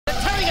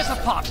us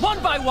apart,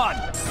 one by one!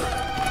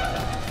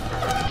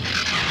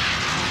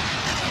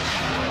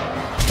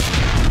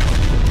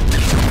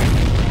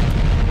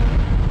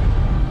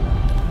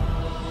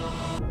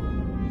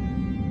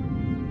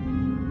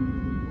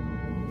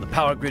 The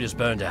power grid is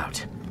burned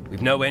out.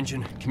 We've no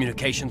engine,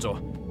 communications, or...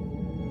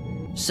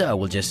 So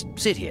we'll just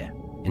sit here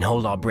and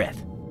hold our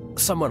breath.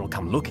 Someone will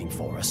come looking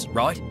for us,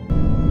 right?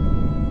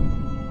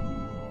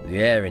 The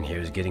air in here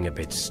is getting a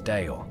bit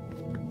stale.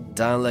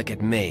 Don't look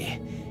at me.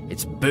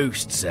 It's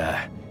Boost,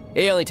 sir.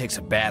 He only takes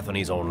a bath when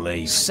he's on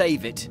leave.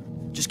 Save it.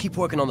 Just keep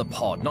working on the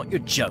pod, not your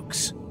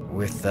jokes.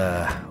 With,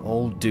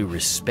 all due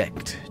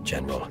respect,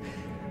 General.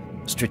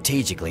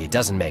 Strategically, it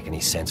doesn't make any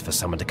sense for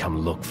someone to come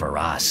look for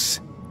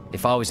us.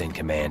 If I was in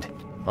command,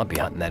 I'd be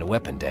hunting that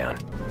weapon down.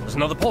 There's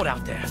another port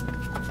out there.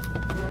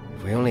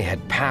 If we only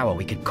had power,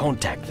 we could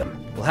contact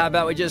them. Well, how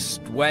about we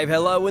just wave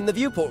hello when the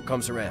viewport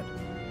comes around?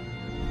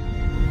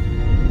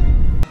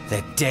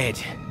 They're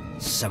dead.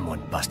 Someone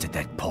busted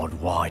that pod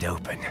wide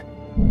open.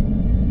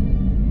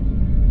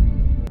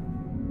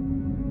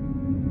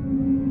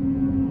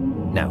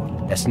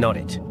 No, that's not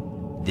it.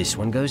 This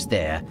one goes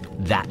there,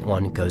 that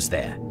one goes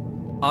there.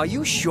 Are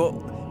you sure?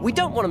 We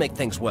don't want to make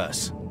things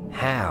worse.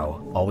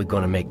 How are we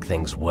going to make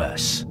things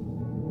worse?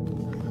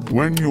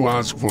 When you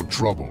ask for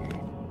trouble,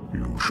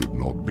 you should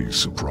not be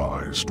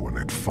surprised when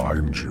it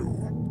finds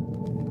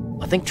you.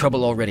 I think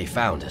trouble already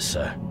found us,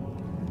 sir.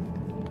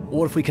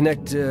 What if we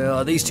connect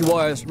these two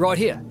wires right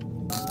here?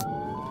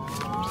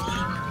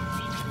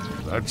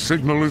 That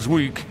signal is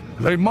weak.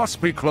 They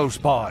must be close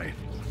by.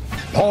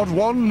 Pod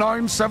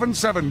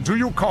 1977, do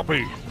you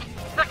copy?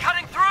 They're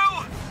cutting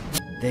through!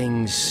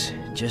 Things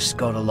just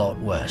got a lot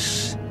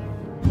worse.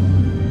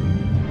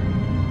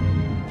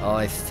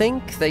 I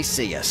think they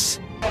see us.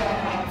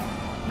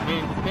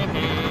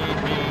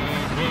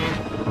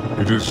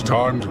 It is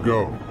time to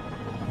go.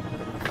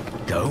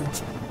 Go?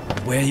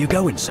 Where are you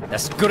going, sir?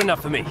 That's good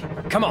enough for me.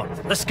 Come on,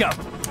 let's go.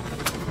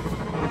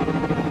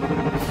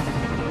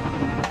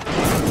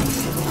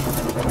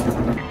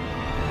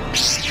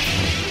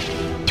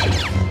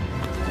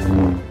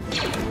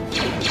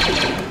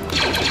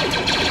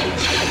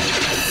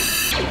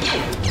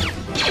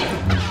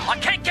 I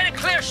can't get a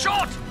clear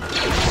shot!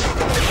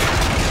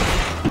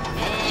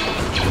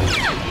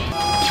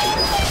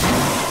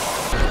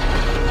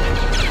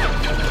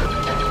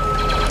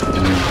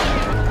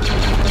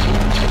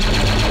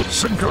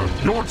 Sinker,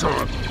 your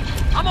turn.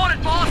 I'm on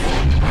it, boss!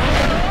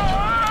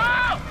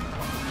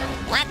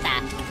 What the?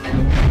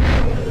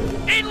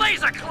 In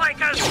laser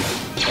clankers!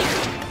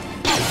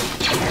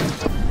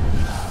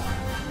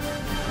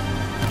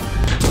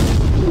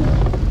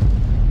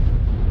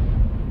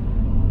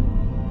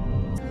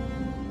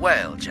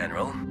 Well,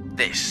 General,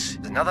 this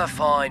is another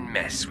fine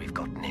mess we've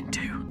gotten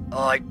into.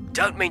 I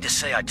don't mean to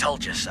say I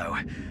told you so,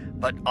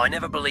 but I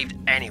never believed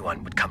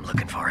anyone would come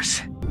looking for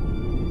us.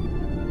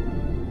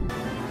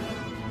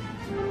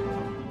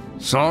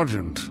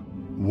 Sergeant,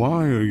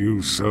 why are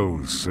you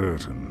so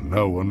certain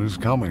no one is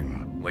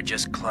coming? We're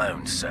just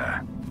clones,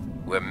 sir.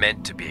 We're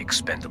meant to be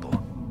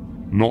expendable.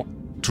 Not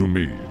to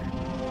me.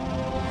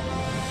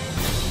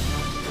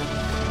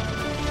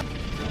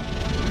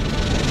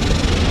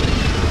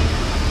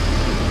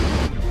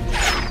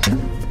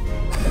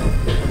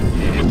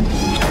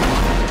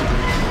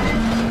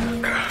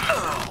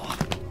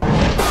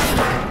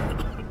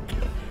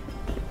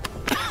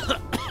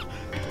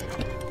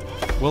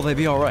 Will they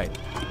be all right?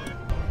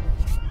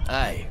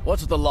 Hey,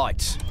 what's with the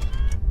lights?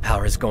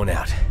 Power has gone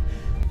out.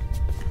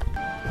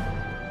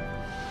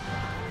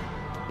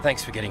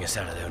 Thanks for getting us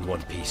out of there in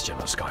one piece,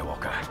 General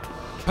Skywalker.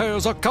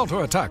 Prepares a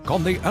counterattack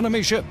on the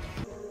enemy ship.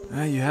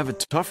 You have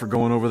it tougher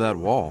going over that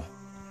wall.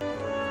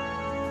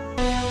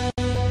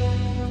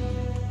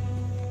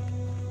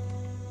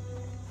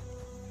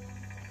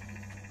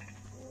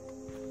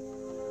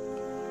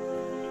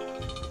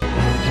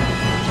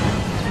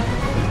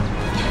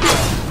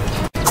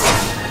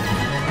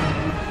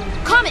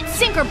 Comet,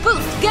 Sinker,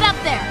 Boost, get up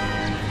there!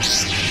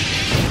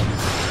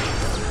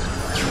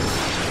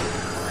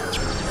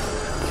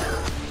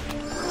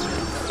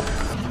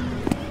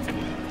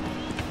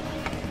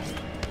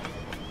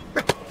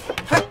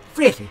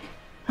 Really?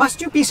 Must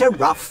you be so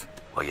rough?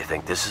 Well, you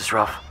think this is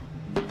rough?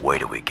 Wait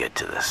till we get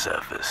to the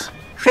surface.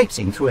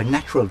 Traipsing through a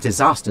natural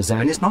disaster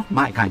zone is not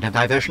my kind of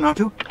diversion,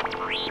 Artu.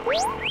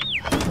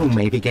 You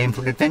may be game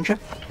for adventure.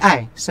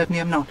 I certainly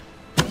am not.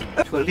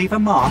 It will leave a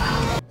mark.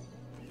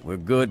 We're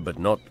good, but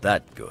not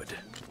that good.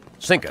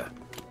 Sinker.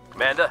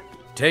 Commander,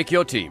 take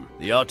your team,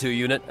 the R2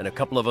 unit, and a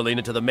couple of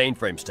Alina to the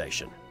mainframe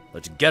station.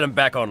 Let's get them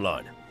back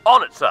online.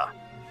 On it, sir.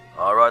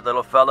 All right,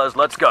 little fellas,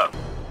 let's go.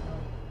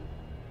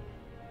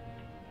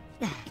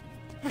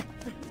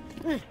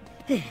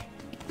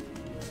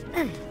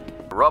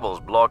 Rubble's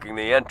blocking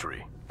the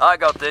entry. I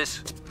got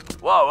this.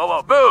 Whoa, whoa,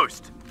 whoa,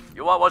 Boost!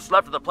 You want what's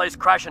left of the place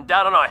crashing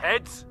down on our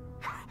heads?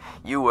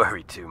 You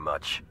worry too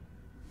much.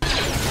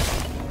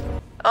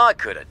 I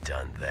could have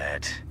done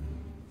that.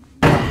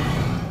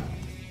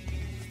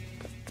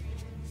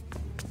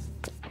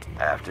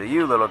 After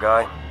you, little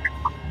guy.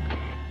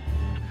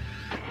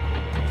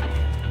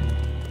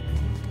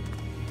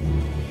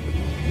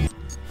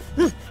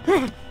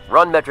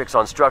 Run metrics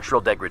on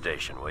structural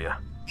degradation, will you?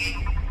 Did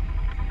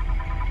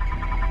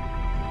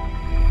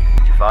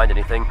you find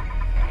anything?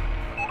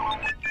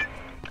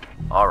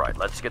 Alright,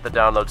 let's get the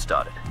download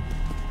started.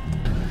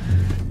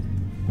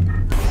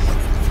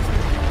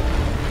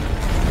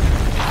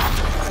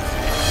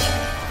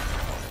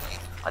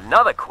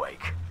 Another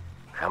quake?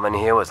 Coming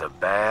here was a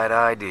bad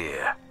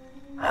idea.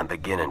 I'm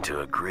beginning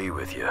to agree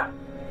with you.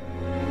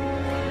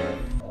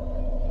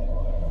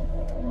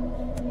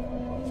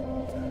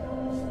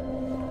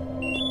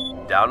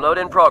 Download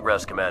in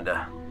progress,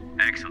 Commander.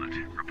 Excellent.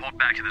 Report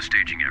back to the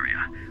staging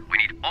area. We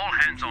need all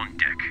hands on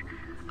deck.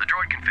 The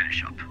droid can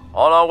finish up.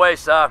 On our way,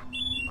 sir.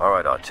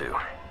 Alright, R2.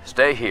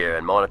 Stay here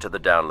and monitor the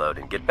download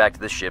and get back to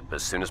the ship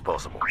as soon as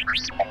possible.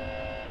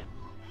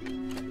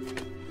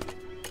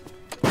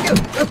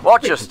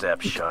 Watch your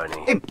step,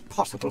 Shiny.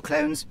 Impossible,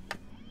 clones.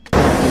 A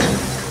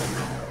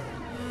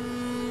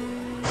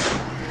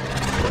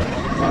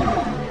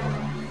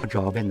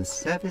job in the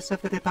service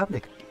of the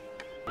Republic.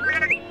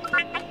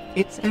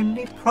 It's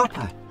only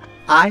proper.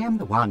 I am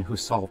the one who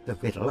solved the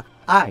riddle.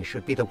 I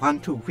should be the one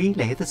to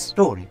relay the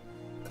story.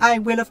 I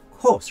will, of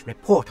course,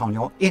 report on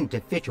your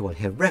individual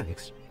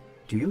heroics.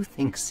 Do you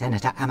think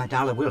Senator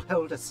Amidala will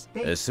hold a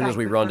state? As soon as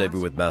we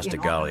rendezvous with Master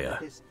Gallia,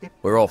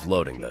 we're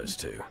offloading those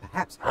two.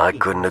 I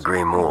couldn't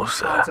agree more,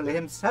 sir. Chancellor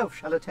himself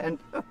shall attend.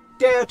 Oh,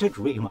 dare to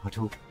dream,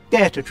 R2.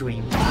 Dare to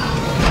dream.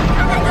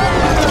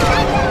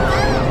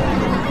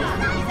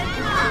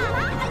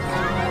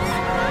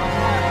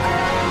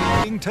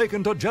 Being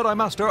taken to Jedi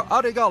Master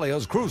Adi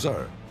Gallia's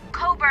cruiser.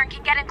 Coburn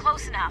can get in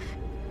close enough.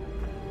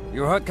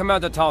 You heard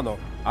Commander Tano.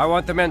 I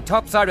want the men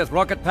topside with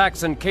rocket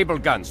packs and cable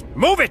guns.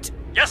 Move it!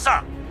 Yes,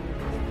 sir!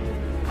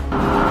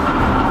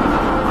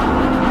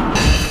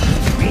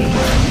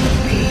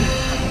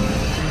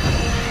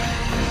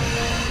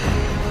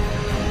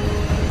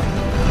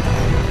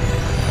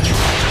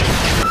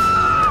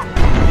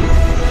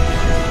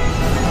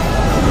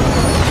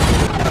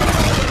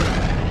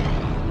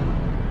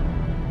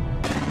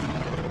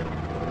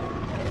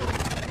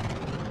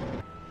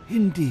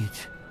 Indeed.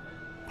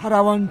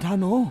 Padawan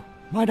Tano,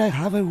 might I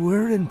have a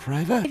word in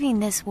private? Doing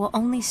this will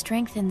only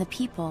strengthen the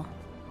people.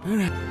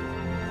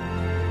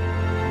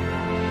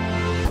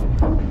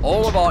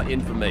 All of our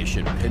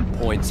information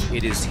pinpoints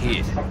it is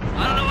hid.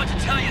 I don't know what to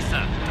tell you,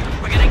 sir.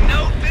 We're getting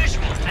no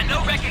visuals and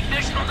no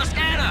recognition on the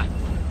scanner.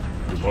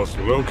 You must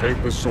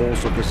locate the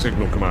source of the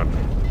signal, Commander.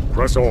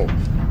 Press on.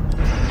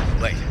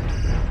 Wait.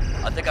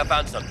 I think I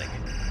found something.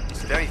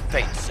 It's very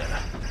faint, sir.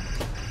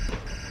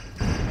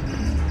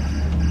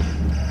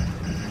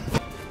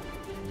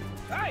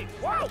 Hey,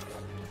 whoa!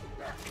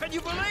 Can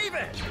you believe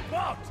it?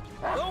 What?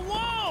 The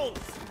wolves!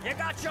 You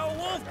got your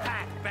wolf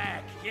pack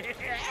back!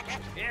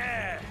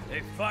 Yeah,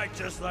 they fight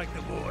just like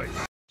the boys.